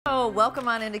welcome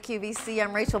on into QVC.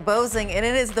 I'm Rachel Bosing, and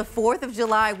it is the 4th of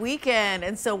July weekend.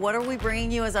 And so what are we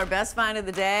bringing you as our best find of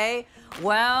the day?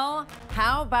 Well,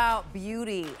 how about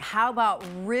beauty? How about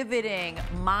riveting,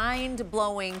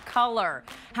 mind-blowing color?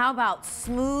 How about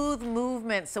smooth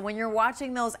movement? So when you're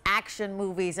watching those action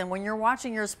movies and when you're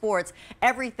watching your sports,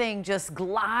 everything just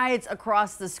glides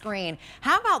across the screen.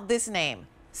 How about this name?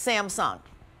 Samsung.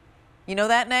 You know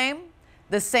that name?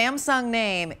 The Samsung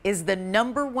name is the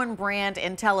 #1 brand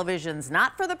in televisions,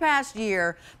 not for the past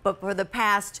year, but for the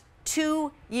past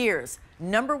 2 years.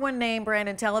 #1 name brand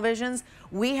in televisions.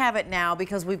 We have it now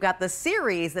because we've got the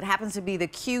series that happens to be the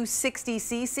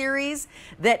Q60C series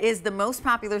that is the most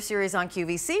popular series on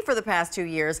QVC for the past 2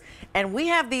 years. And we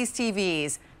have these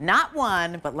TVs, not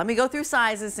one, but let me go through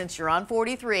sizes since you're on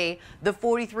 43, the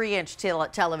 43-inch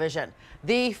television,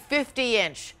 the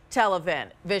 50-inch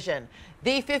television,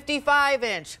 the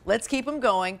 55-inch. Let's keep them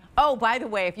going. Oh, by the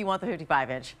way, if you want the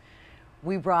 55-inch,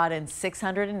 we brought in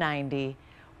 690.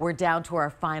 We're down to our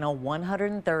final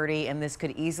 130, and this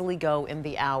could easily go in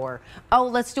the hour. Oh,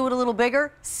 let's do it a little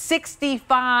bigger.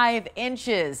 65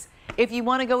 inches. If you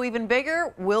want to go even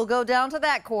bigger, we'll go down to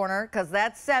that corner because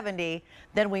that's 70.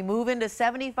 Then we move into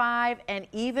 75, and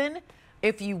even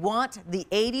if you want the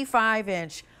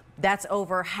 85-inch, that's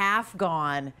over half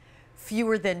gone.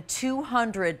 Fewer than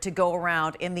 200 to go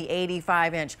around in the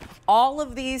 85-inch. All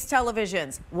of these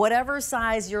televisions, whatever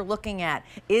size you're looking at,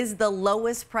 is the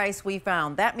lowest price we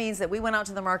found. That means that we went out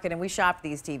to the market and we shopped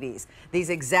these TVs,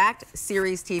 these exact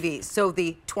series TVs. So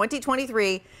the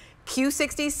 2023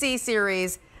 Q60C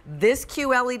series, this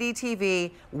QLED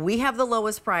TV, we have the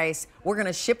lowest price. We're going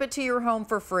to ship it to your home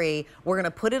for free. We're going to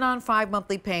put it on 5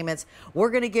 monthly payments. We're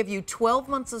going to give you 12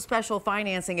 months of special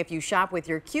financing if you shop with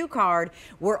your Q card.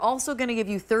 We're also going to give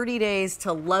you 30 days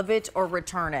to love it or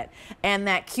return it. And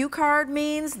that Q card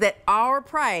means that our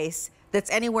price,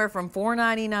 that's anywhere from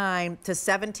 $4.99 to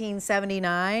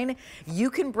 $17.79,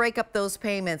 you can break up those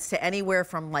payments to anywhere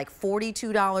from like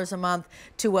 $42 a month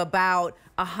to about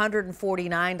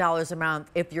 $149 a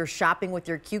month if you're shopping with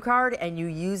your Q card and you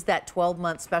use that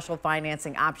 12-month special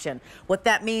financing option. What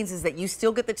that means is that you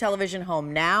still get the television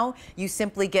home now. You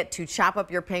simply get to chop up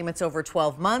your payments over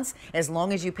 12 months. As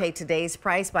long as you pay today's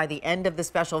price by the end of the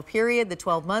special period, the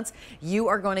 12 months, you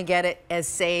are going to get it as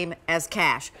same as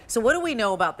cash. So what do we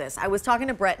know about this? I was talking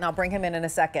to Brett, and I'll bring him in a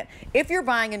second. If you're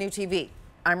buying a new TV,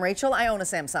 I'm Rachel, I own a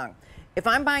Samsung. If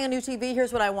I'm buying a new TV,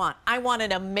 here's what I want. I want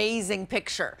an amazing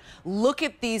picture. Look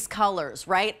at these colors,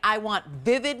 right? I want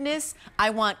vividness. I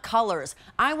want colors.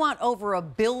 I want over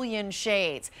 1 billion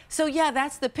shades. So yeah,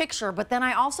 that's the picture, but then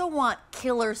I also want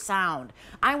killer sound.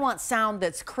 I want sound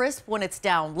that's crisp when it's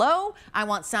down low. I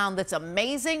want sound that's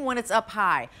amazing when it's up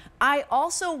high. I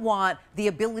also want the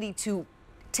ability to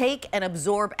take and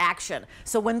absorb action.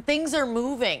 So when things are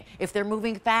moving, if they're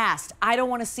moving fast, I don't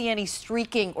want to see any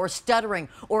streaking or stuttering,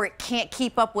 or it can't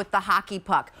keep up with the hockey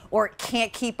puck, or it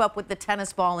can't keep up with the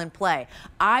tennis ball in play.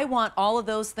 I want all of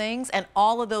those things, and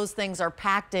all of those things are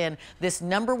packed in this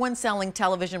 #1 selling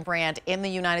television brand in the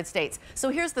United States. So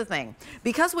here's the thing.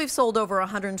 Because we've sold over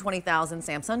 120,000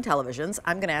 Samsung televisions,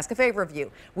 I'm going to ask a favor of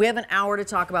you. We have an hour to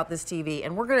talk about this TV,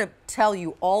 and we're going to tell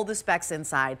you all the specs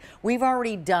inside. We've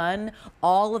already done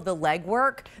all of the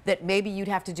legwork that maybe you'd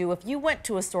have to do if you went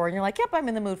to a store and you're like, yep, I'm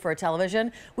in the mood for a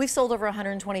television. We've sold over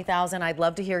 120,000. I'd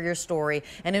love to hear your story.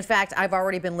 And in fact, I've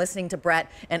already been listening to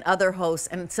Brett and other hosts,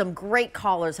 and some great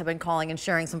callers have been calling and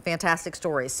sharing some fantastic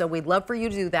stories. So we'd love for you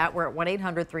to do that. We're at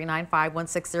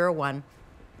 1-800-395-1601.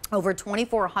 Over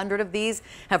 2,400 of these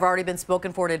have already been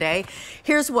spoken for today.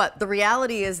 Here's what the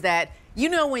reality is: that you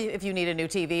know if you need a new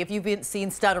TV, if you've been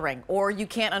seen stuttering, or you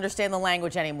can't understand the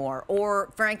language anymore, or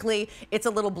frankly, it's a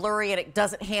little blurry and it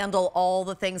doesn't handle all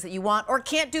the things that you want, or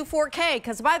can't do 4K,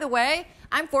 because by the way,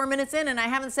 I'm 4 minutes in and I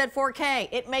haven't said 4K.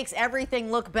 It makes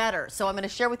everything look better. So I'm going to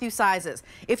share with you sizes.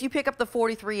 If you pick up the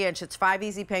 43-inch, it's 5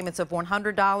 easy payments of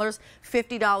 $100,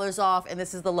 $50 off, and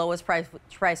this is the lowest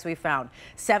price we found,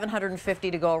 $750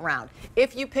 to go around.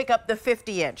 If you pick up the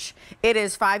 50-inch, it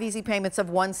is 5 easy payments of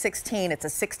 $116. It's a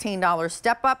 $16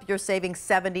 step up. You're saving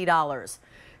 $70.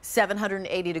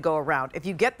 $780 to go around. If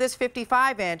you get this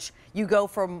 55-inch, you go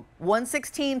from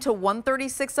 $116 to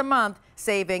 $136 a month,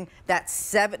 saving that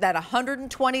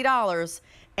 $120.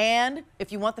 And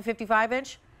if you want the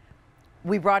 55-inch,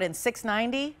 we brought in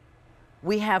 $690.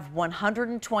 We have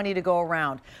 120 to go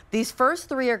around. These first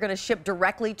 3 are going to ship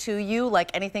directly to you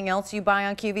like anything else you buy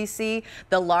on QVC.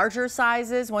 The larger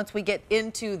sizes, once we get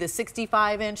into the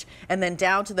 65-inch and then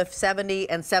down to the 70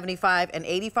 and 75 and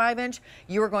 85-inch,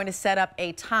 you are going to set up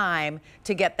a time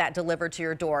to get that delivered to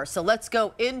your door. So let's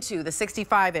go into the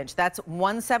 65-inch. That's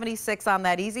 $176 on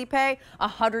that Easy Pay,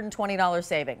 $120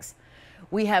 savings.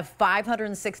 We have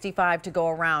 $565 to go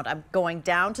around. I'm going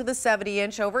down to the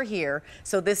 70-inch over here.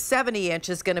 So this 70-inch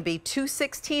is going to be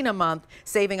 $216 a month,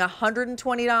 saving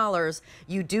 $120.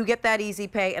 You do get that Easy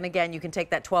Pay, and again, you can take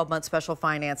that 12-month special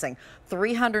financing.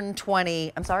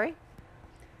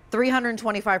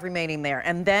 $325 remaining there.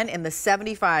 And then in the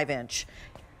 75-inch,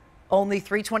 only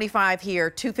 $325 here,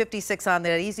 $256 on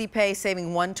that Easy Pay,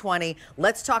 saving $120.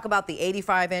 Let's talk about the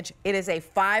 85-inch. It is a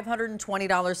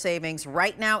 $520 savings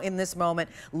right now in this moment.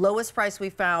 Lowest price we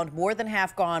found, more than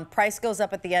half gone. Price goes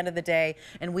up at the end of the day,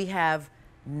 and we have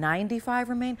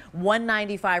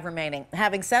 $195 remaining.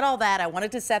 Having said all that, I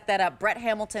wanted to set that up. Brett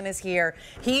Hamilton is here.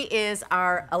 He is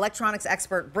our electronics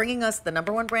expert, bringing us the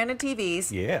 #1 brand in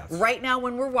TVs. Yes. Right now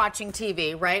when we're watching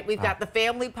TV, right? We've got the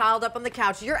family piled up on the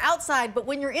couch. You're outside, but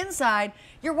when you're inside,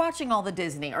 you're watching all the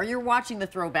Disney, or you're watching the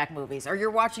throwback movies, or you're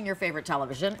watching your favorite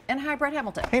television. And hi, Brett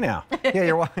Hamilton. Hey now.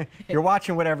 Yeah, you're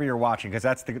watching whatever you're watching, because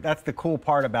that's the cool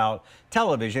part about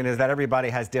television, is that everybody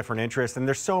has different interests, and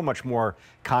there's so much more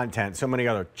content, so many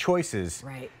other choices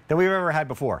than we've ever had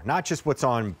before. Not just what's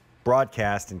on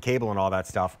broadcast and cable and all that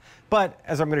stuff, but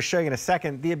as I'm going to show you in a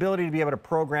second, the ability to be able to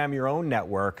program your own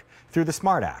network through the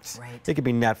smart apps. It could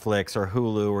be Netflix or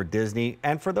Hulu or Disney.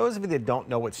 And for those of you that don't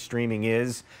know what streaming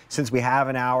is, since we have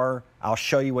an hour, I'll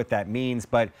show you what that means.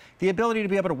 But the ability to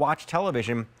be able to watch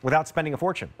television without spending a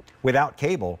fortune, without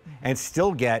cable, and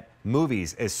still get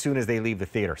movies as soon as they leave the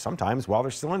theater, sometimes while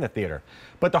they're still in the theater.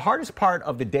 But the hardest part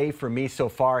of the day for me so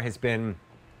far has been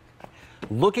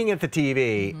looking at the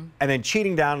TV and then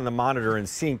cheating down on the monitor and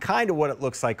seeing kind of what it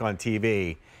looks like on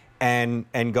TV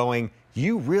and going,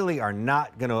 you really are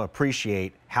not going to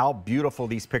appreciate how beautiful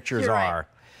these pictures are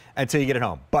until you get it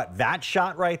home. But that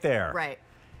shot right there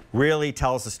really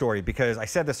tells the story, because I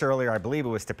said this earlier, I believe it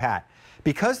was to Pat,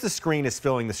 because the screen is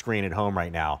filling the screen at home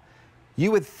right now,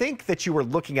 you would think that you were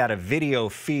looking at a video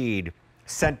feed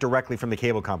sent directly from the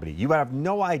cable company. You would have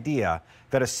no idea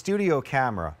that a studio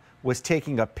camera was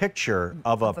taking a picture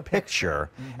of a picture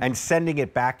and sending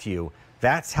it back to you.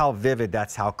 That's how vivid,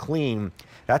 that's how clean,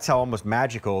 that's how almost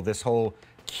magical this whole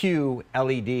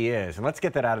QLED is. And let's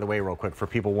get that out of the way real quick for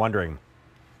people wondering.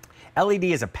 LED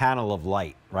is a panel of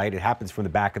light, right? It happens from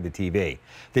the back of the TV.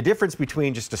 The difference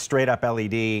between just a straight up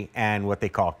LED and what they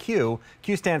call Q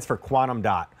stands for quantum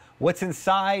dot. What's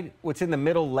inside, what's in the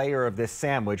middle layer of this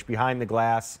sandwich behind the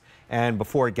glass and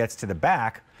before it gets to the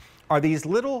back are these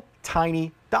little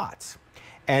tiny dots.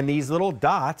 And these little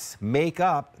dots make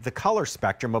up the color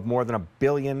spectrum of more than 1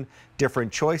 billion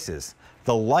different choices.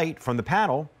 The light from the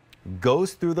panel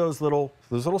goes through those little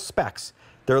specks.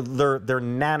 They're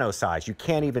nano size. You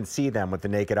can't even see them with the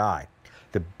naked eye.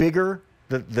 The bigger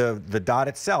the dot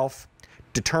itself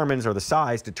determines, or the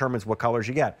size determines what colors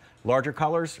you get. Larger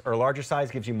colors or larger size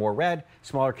gives you more red,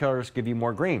 smaller colors give you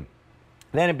more green.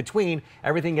 Then in between,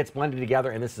 everything gets blended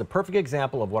together, and this is a perfect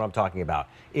example of what I'm talking about.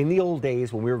 In the old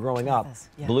days when we were growing up,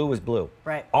 blue was blue.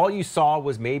 All you saw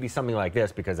was maybe something like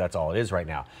this, because that's all it is right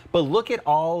now. But look at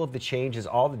all of the changes,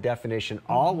 all the definition,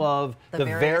 all of the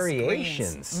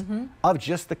variations of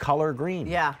just the color green.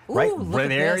 Right?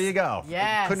 There you go.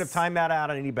 Couldn't have timed that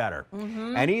out any better.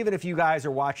 And even if you guys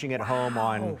are watching at home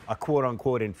on a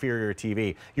quote-unquote inferior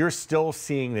TV, you're still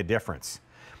seeing the difference.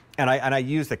 And I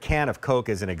use the can of Coke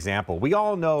as an example. We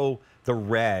all know the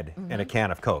red in a can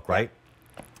of Coke, right?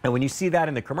 And when you see that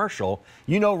in the commercial,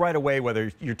 you know right away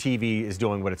whether your TV is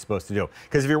doing what it's supposed to do.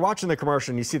 Because if you're watching the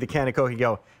commercial and you see the can of Coke, you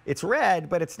go, it's red,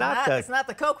 but it's not the... It's not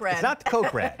the Coke red. It's not the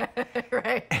Coke red.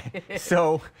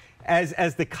 So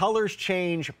as the colors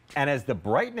change and as the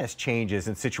brightness changes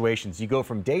in situations, you go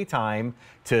from daytime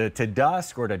to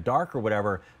dusk or to dark or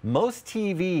whatever, most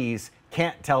TVs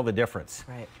can't tell the difference.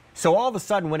 So all of a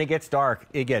sudden, when it gets dark,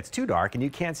 it gets too dark and you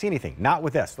can't see anything. Not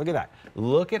with this. Look at that.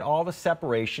 Look at all the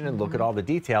separation and look at all the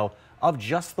detail of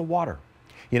just the water.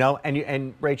 You know,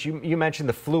 and Rach, you mentioned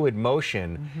the fluid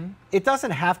motion. It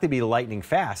doesn't have to be lightning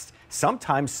fast.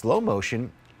 Sometimes slow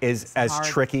motion is as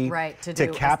tricky to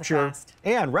capture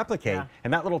and replicate. Yeah.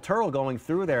 And that little turtle going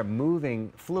through there,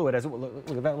 moving fluid, as look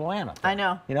at that little ant up there. I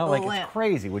know. You know, like it's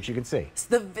crazy what you can see.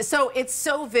 So it's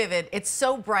so vivid, it's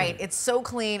so bright, it's so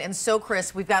clean and so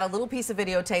crisp. We've got a little piece of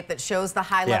videotape that shows the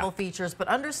high-level features, but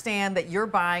understand that you're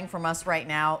buying from us right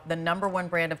now the #1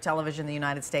 brand of television in the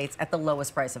United States at the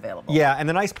lowest price available. Yeah, and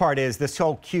the nice part is this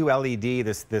whole QLED,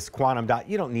 this quantum dot,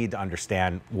 you don't need to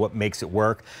understand what makes it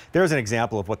work. There's an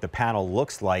example of what the panel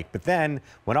looks like, but then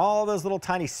when all those little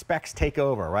tiny specks take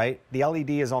over, right? The LED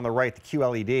is on the right, the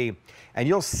QLED, and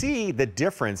you'll see the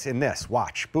difference in this.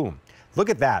 Watch, boom. Look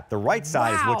at that. The right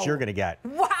side is what you're going to get.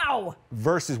 Wow.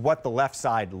 Versus what the left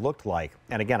side looked like.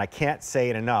 And again, I can't say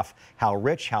it enough how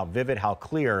rich, how vivid, how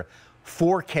clear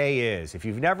 4K is. If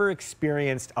you've never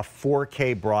experienced a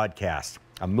 4K broadcast,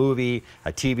 a movie,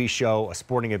 a TV show, a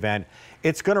sporting event,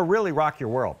 it's going to really rock your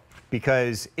world,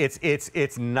 because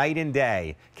it's night and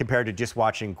day compared to just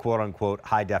watching quote-unquote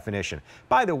high definition.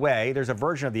 By the way, there's a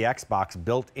version of the Xbox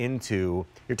built into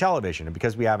your television, and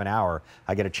because we have an hour,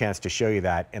 I get a chance to show you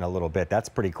that in a little bit. That's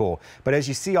pretty cool. But as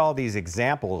you see all these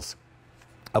examples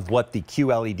of what the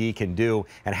QLED can do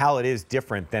and how it is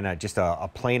different than just a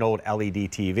plain old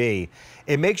LED TV,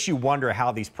 it makes you wonder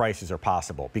how these prices are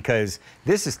possible, because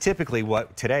this is typically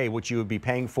what you would be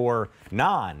paying for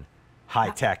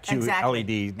high-tech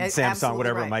QLED, Samsung,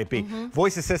 whatever it might be.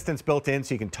 Voice assistant's built in,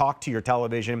 so you can talk to your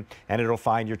television and it'll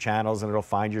find your channels and it'll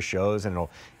find your shows and it'll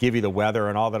give you the weather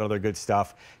and all that other good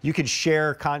stuff. You can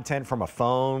share content from a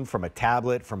phone, from a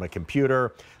tablet, from a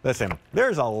computer. Listen,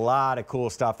 there's a lot of cool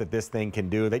stuff that this thing can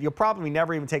do that you'll probably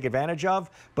never even take advantage of,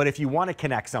 but if you want to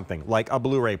connect something like a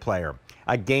Blu-ray player,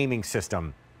 a gaming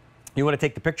system, you want to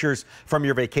take the pictures from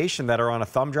your vacation that are on a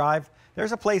thumb drive,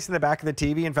 there's a place in the back of the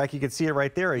TV, in fact, you can see it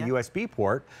right there, a USB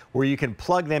port, where you can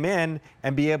plug them in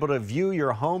and be able to view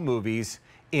your home movies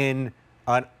in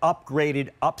an upgraded,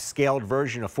 upscaled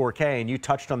version of 4K. And you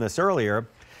touched on this earlier.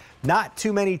 Not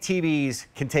too many TVs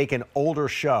can take an older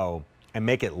show and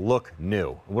make it look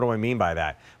new. What do I mean by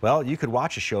that? Well, you could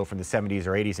watch a show from the 70s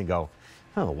or 80s and go,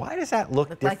 oh, why does that look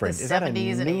different? Like the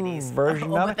 70s and 80s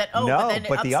version of it? No,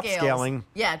 but the upscaling.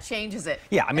 Yeah, it changes it.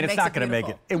 Yeah, I mean, it's not going to make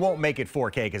it. It won't make it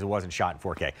 4K because it wasn't shot in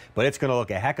 4K. But it's going to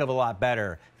look a heck of a lot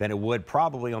better than it would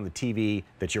probably on the TV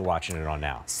that you're watching it on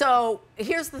now. So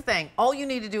here's the thing. All you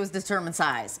need to do is determine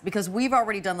size, because we've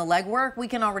already done the legwork. We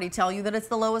can already tell you that it's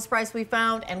the lowest price we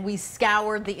found, and we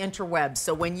scoured the interwebs.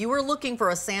 So when you are looking for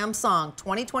a Samsung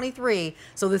 2023,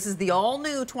 so this is the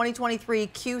all-new 2023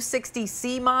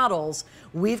 Q60C models,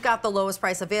 we've got the lowest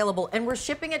price available, and we're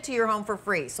shipping it to your home for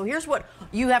free. So here's what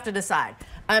you have to decide.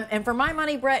 And for my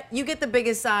money, Brett, you get the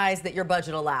biggest size that your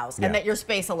budget allows and that your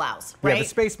space allows, right? Yeah, the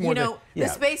space more than the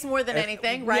space more than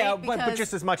anything, right? Yeah, but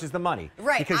just as much as the money,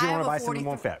 right? Because you don't want to buy something that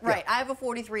won't fit. Right. I have a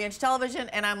 43-inch television,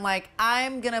 and I'm like,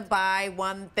 I'm gonna buy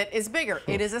one that is bigger.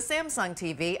 It is a Samsung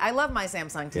TV. I love my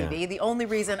Samsung TV. The only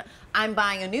reason I'm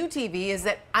buying a new TV is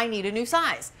that I need a new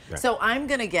size. So I'm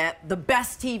gonna get the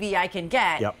best TV I can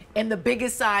get in the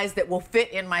biggest size that will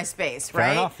fit in my space, right?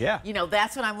 Fair enough, yeah. You know,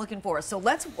 that's what I'm looking for. So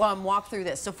let's walk through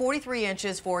this. So 43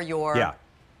 inches for your... Yeah.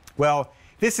 Well,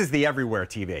 this is the everywhere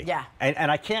TV. Yeah. And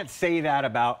I can't say that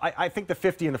about... I think the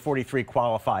 50 and the 43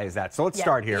 qualify as that. So let's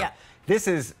start here. Yeah. This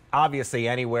is obviously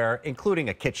anywhere, including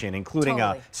a kitchen, including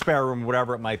a spare room,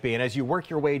 whatever it might be. And as you work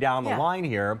your way down the line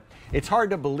here, it's hard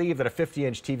to believe that a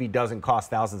 50-inch TV doesn't cost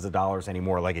thousands of dollars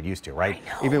anymore like it used to, right?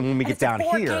 Even when we get down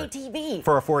here. TV.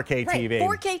 For a 4K TV.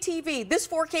 4K TV. This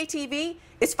 4K TV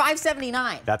is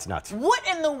 $579. That's nuts. What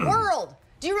in the world?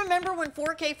 Do you remember when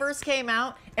 4K first came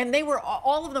out, and they were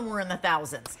all of them were in the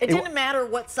thousands? It didn't matter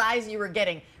what size you were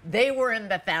getting; they were in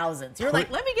the thousands. You're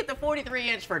like, let me get the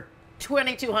 43-inch for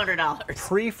 $2,200.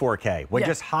 Pre-4K, when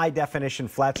just high-definition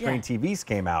flat-screen TVs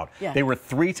came out, they were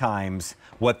 3 times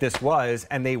what this was,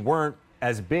 and they weren't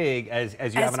as big as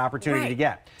you have an opportunity to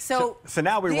get. So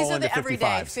now we roll into 55s. These are the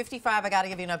everyday. 55, I got to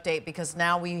give you an update, because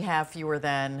now we have fewer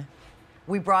than...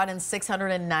 We brought in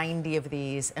 690 of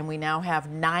these, and we now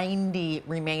have 90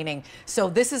 remaining. So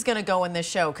this is going to go in this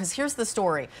show, because here's the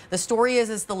story. The story is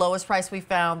it's the lowest price we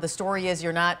found. The story is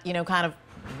you're not, you know, kind of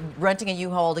renting a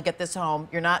U-Haul to get this home.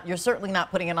 You're certainly not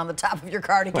putting it on the top of your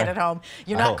car to get it home.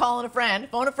 You're not calling a friend,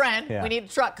 phone a friend. We need a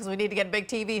truck because we need to get a big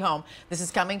TV home. This is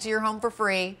coming to your home for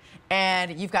free,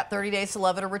 and you've got 30 days to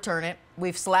love it or return it.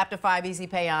 We've slapped a 5 easy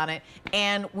pay on it,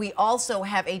 and we also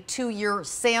have a 2-year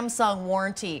Samsung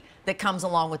warranty. that comes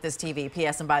along with this TV,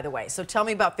 PS and by the way. So tell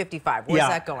me about 55. Where's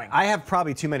that going? I have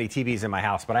probably too many TVs in my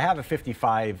house, but I have a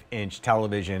 55-inch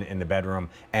television in the bedroom,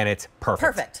 and it's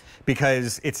perfect. Perfect.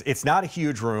 Because it's not a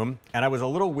huge room, and I was a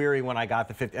little weary when I got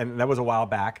the 50, and that was a while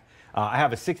back. I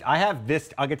have this,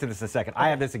 I'll get to this in a second. I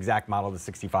have this exact model, the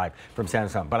 65 from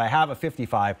Samsung, but I have a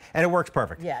 55 and it works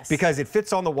perfect. Yes. Because it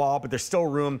fits on the wall, but there's still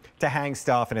room to hang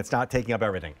stuff and it's not taking up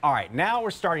everything. All right, now we're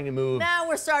starting to move. Now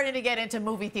we're starting to get into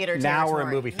movie theater territory. Now we're in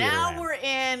movie theater Now land. we're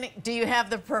in, do you have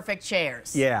the perfect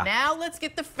chairs? Yeah. Now let's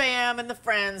get the fam and the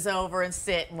friends over and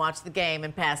sit and watch the game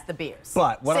and pass the beers.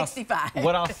 But what 65.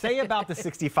 what I'll say about the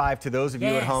 65 to those of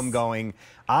you at home going,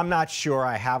 I'm not sure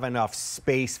I have enough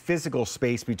space, physical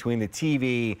space between the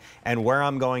TV and where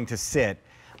I'm going to sit.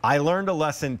 I learned a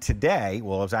lesson today.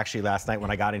 Well, it was actually last night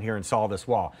when I got in here and saw this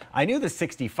wall. I knew the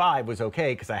 65 was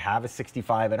okay because I have a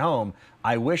 65 at home.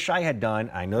 I wish I had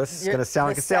done, I know this is going to sound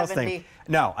like a sales 70. thing.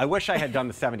 No, I wish I had done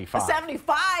the 75. The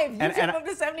 75. You took them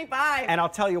to 75. And I'll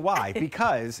tell you why.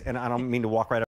 Because, and I don't mean to walk right up